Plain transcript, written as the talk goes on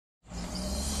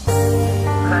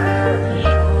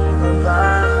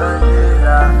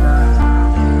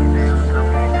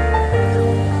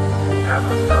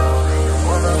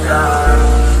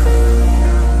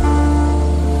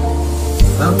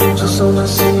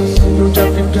já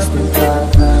fica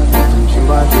explicada. De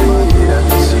madeira,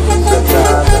 de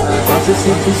civilizada, mas é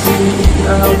sempre sim, a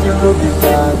alta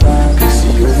improvisada. Cresci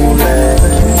um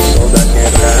moleque no sol da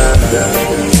quebrada,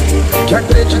 que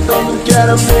acreditando que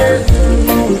era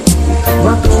medo,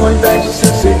 matou ao invés de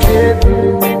ser segredo.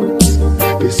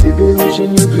 Percebeu o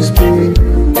gênio do espelho,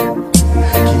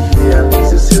 que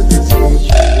realiza seu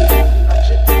desejo.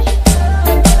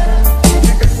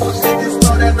 Fica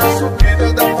história da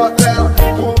subida da favela,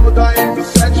 rumo da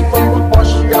M7 para uma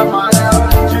Porsche amarela.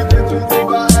 De dentro do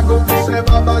barraco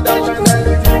observava da janela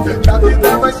e viu que a vida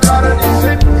é mais cara de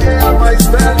sempre, é a mais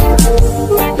velha.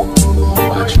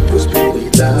 Parte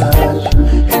prosperidade,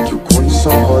 é que o cone só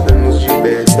roda nos de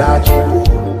verdade.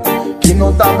 Quem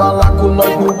não tava lá com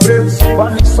nós no breu, se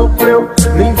pá nem sofreu,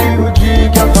 nem viu o dia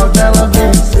que a favela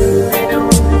venceu.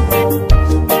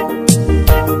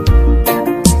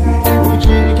 O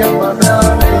dia que a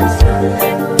favela venceu.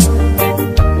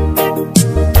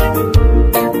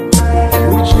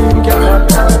 O dia que a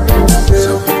favela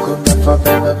venceu. Sabe quando a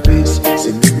favela vence,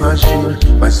 cê não imagina,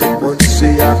 mas é quando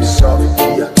cê absorve que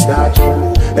a idade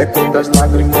é quando as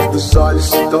lágrimas dos olhos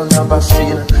se tornam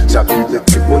vacina. Se a vida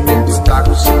que põe um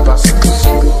obstáculo, se passa por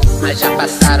cima. Mas já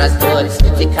passaram as dores,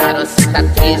 ficaram as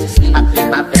cicatrizes, a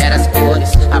primavera, as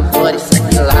cores, amores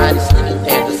similares.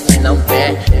 Entendo se não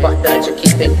der, importante o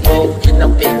que pegou,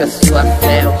 não perca sua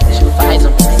fé, o que te faz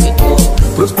um vencedor.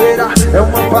 Prosperar é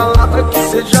uma palavra que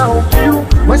cê já ouviu,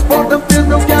 mas pode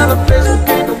mesmo o que ela fez com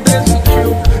quem não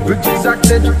decidiu. Pro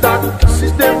desacreditado que o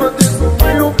sistema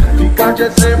destruiu, ficar de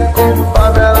exemplo como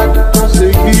favela que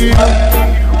conseguiu.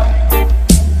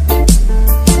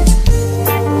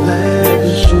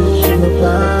 Leve chuva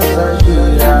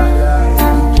passageira,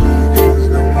 que Deus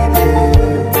não me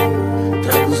deu.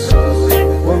 Trago sol e um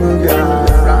mangá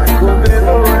pra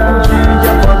comemorar o dia que a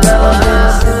favela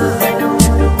venceu.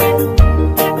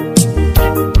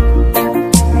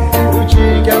 O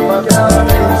dia que a favela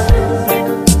venceu.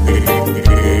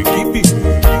 Equipe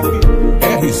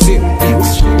RC Mix.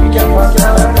 O dia que a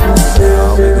favela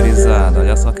venceu. Gurizada,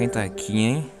 olha só quem tá aqui,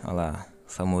 hein? Olha lá,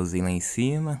 famosinho lá em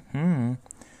cima.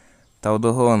 Tal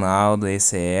do Ronaldo,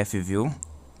 ECF, viu?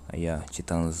 Aí, ó,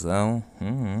 titãozão.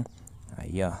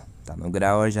 Aí, ó, tá no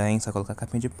grau já, hein? Só colocar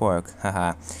capinha de porca.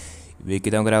 Haha. Vê que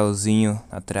dá um grauzinho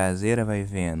na traseira, vai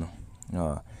vendo.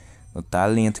 Ó, no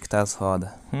talento que tá as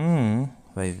rodas.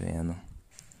 Vai vendo.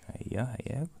 Aí, ó, aí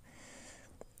é.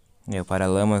 Aí o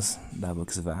paralamas da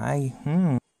Volkswagen.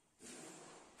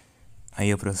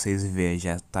 Aí, ó, pra vocês verem,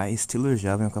 já tá estilo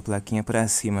jovem com a plaquinha pra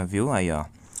cima, viu? Aí, ó.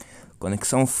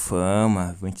 Conexão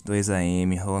Fama,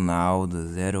 22AM, Ronaldo,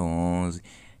 011.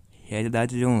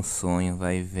 Realidade de um sonho,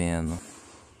 vai vendo.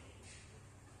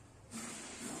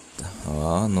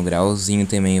 Ó, no grauzinho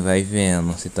também, vai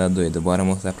vendo. Você tá doido? Bora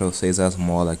mostrar pra vocês as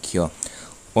molas aqui, ó.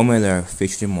 Ou melhor,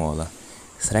 fecho de mola.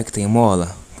 Será que tem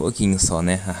mola? Pouquinho só,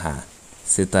 né? Haha.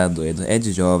 Você tá doido? É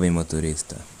de jovem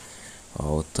motorista.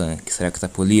 Ó, o tanque. Será que tá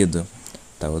polido?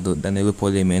 Tá o do Danilo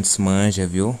Polimentos manja,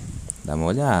 viu? Dá uma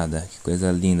olhada, que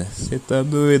coisa linda. Você tá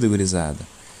doido, gurizada.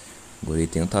 O guri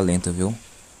tem um talento, viu?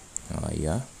 Aí,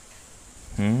 ó.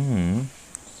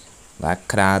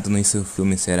 Lacrado nesse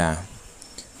filme, será?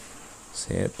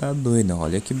 Você tá doido.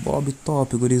 Olha que bob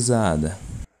top, gurizada.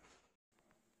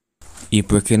 E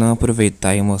por que não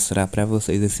aproveitar e mostrar pra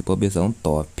vocês esse bobzão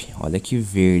top? Olha que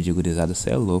verde, gurizada.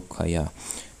 Você é louco. Aí, ó.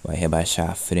 Vai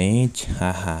rebaixar a frente.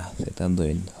 Haha, você tá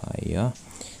doido. Aí, ó.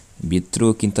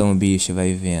 Bitruque então, bicho,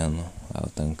 vai vendo. Ó, o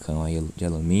tancão aí de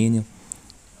alumínio.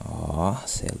 Ó,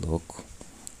 cê é louco.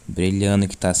 Brilhando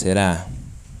que tá, será?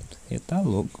 Você tá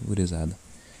louco, gurizada.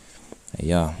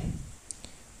 Aí, ó.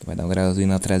 Vai dar um grauzinho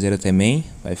na traseira também.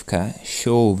 Vai ficar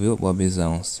show, viu,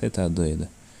 bobzão? Você tá doido.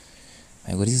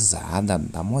 Aí, gurizada,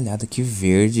 dá uma olhada que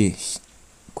verde.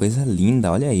 Coisa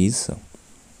linda, olha isso.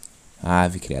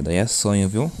 Ave criada, aí é sonho,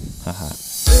 viu? Haha.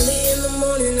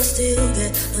 I still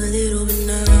get a little bit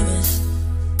nervous.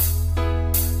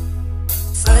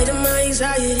 Fighting my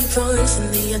anxiety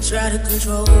constantly, I try to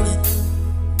control it.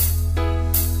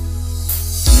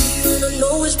 And I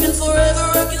know it's been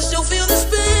forever, I can still feel the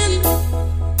spin.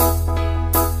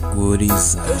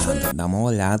 Gurizada, dá uma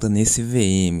olhada nesse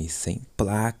VM, sem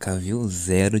placa, viu?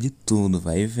 Zero de tudo,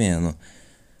 vai vendo.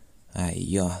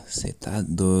 Aí, ó, cê tá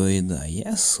doido, aí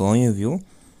é sonho, viu?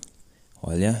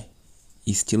 Olha,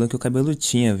 estilo que o cabelo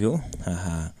tinha, viu?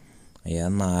 Haha. Aí a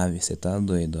nave, você tá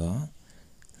doido, ó.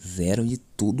 Zero de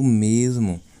tudo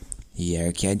mesmo. E é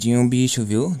arqueadinho um bicho,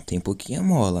 viu? Tem pouquinha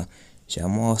mola. Já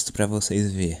mostro pra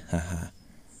vocês verem. Haha.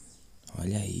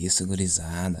 Olha isso,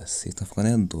 gurizada. Vocês estão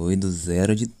ficando doido.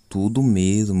 Zero de tudo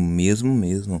mesmo.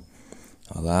 Mesmo.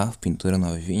 Olha lá, pintura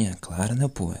novinha, claro, né,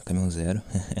 pô? É caminhão zero.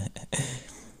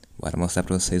 Bora mostrar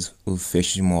pra vocês o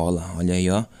fecho de mola. Olha aí,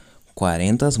 ó.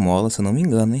 40 molas, se eu não me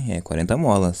engano, hein? É 40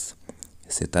 molas.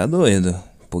 Você tá doido?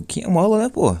 Pouquinha mola, né,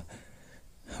 pô?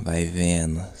 Vai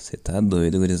vendo. Você tá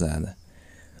doido, gurizada.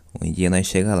 Um dia nós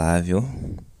chega lá, viu?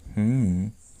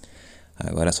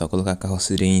 Agora é só colocar a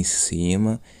carroceria em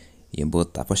cima e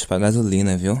botar pra chupar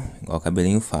gasolina, viu? Igual o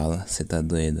cabelinho fala. Você tá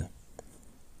doido?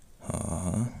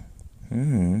 Ó.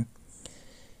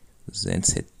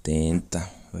 270.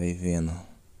 Vai vendo.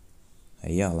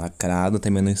 Aí, ó, lacrado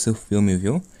também no seu filme,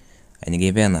 viu? Aí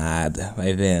ninguém vê nada.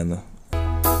 Vai vendo.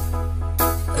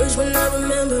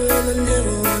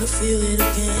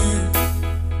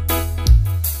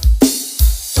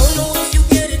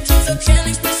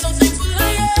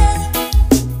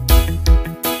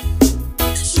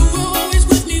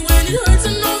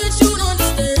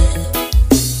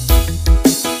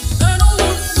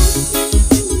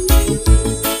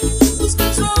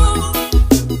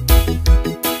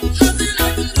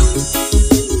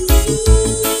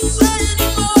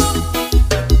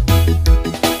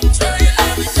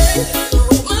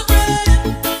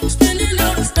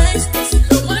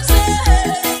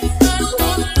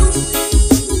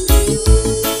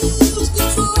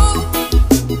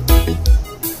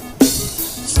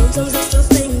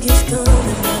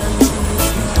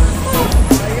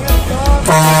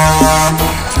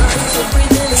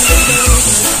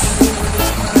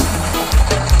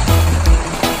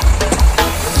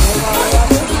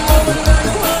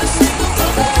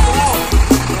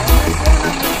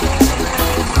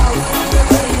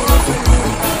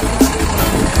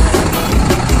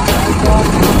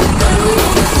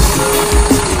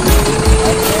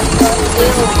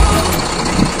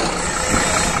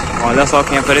 Olha só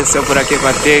quem apareceu por aqui com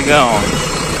a Tegão.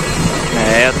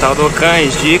 É o tal do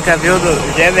Canjica, viu? Do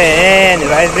GVN,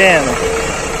 vai vendo.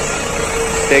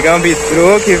 Pegar um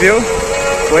bitruque, viu?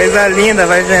 Coisa linda,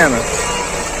 vai vendo.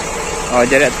 Ó, o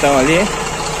diretão ali.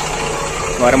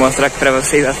 Bora mostrar aqui pra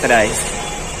vocês atrás.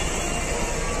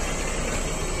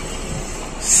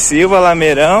 Silva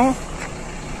Lameirão.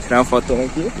 Vou tirar uma fotão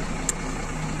aqui.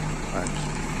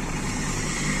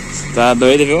 Você tá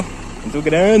doido, viu? Muito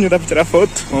grande, dá pra tirar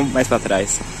foto. Vamos mais pra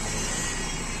trás.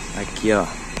 Aqui, ó.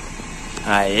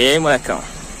 Aê, molecão.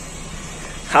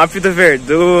 Rápido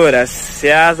Verdura,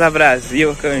 Ceasa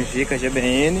Brasil, Canjica,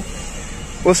 GBN.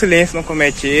 O silêncio não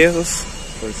comete erros.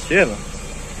 Positivo.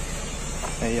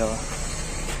 Aí,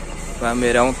 ó.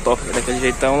 Lameirão top daquele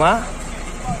jeitão lá.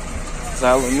 Os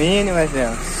alumínio, vai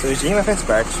vendo. Sujinho, mas faz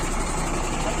parte.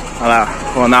 Olha lá,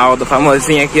 Ronaldo,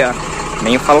 famosinho aqui, ó.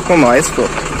 Nem fala com nós, pô.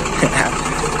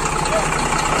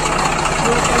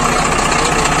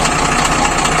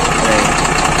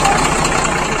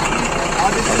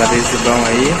 Olha esse bom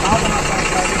aí.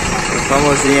 O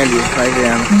famosinho ali, vai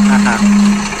vendo.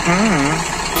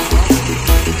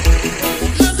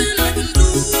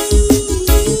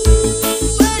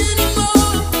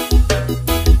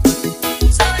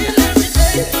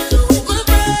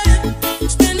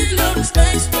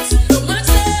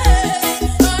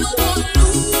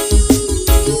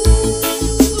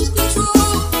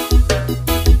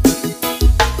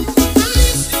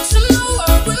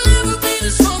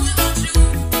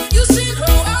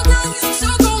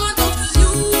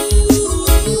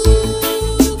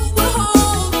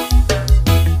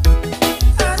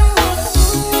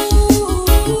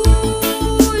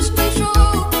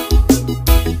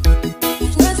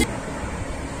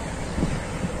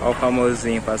 Olha o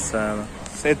famosinho passando.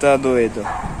 Você tá doido?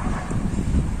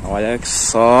 Olha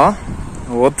só.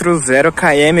 Outro 0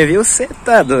 km, viu? Você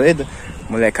tá doido?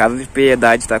 Molecada de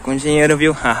piedade tá com dinheiro,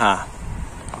 viu? Haha.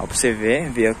 Ó, pra você ver.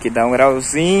 Viu que dá um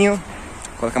grauzinho.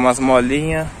 Colocar umas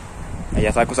molinhas. Aí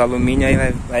já tá com os alumínios,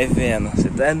 aí vai vendo. Você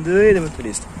tá doido,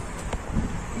 motorista?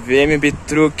 VMB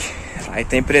Truck. Aí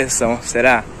tem pressão,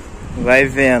 será? Vai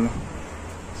vendo.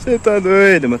 Você tá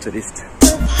doido, motorista?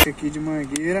 Aqui de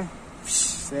Mangueira.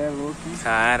 Você é louco, hein?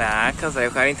 Caracas, aí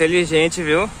o cara é inteligente,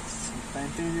 viu? Não tá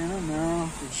entendendo não,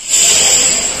 filho.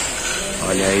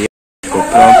 Olha aí, ficou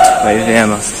pronto, vai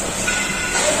vendo.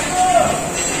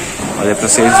 Olha pra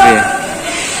vocês verem.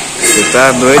 Você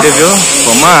tá doido, viu?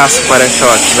 Ficou massa o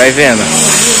para-choque, vai vendo.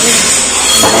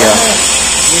 Aí, ó.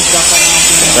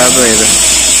 Você tá doido.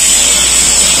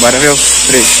 Bora ver o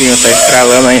pretinho, tá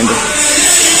estralando ainda.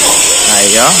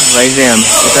 Aí, ó, vai vendo.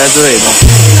 Você tá doido.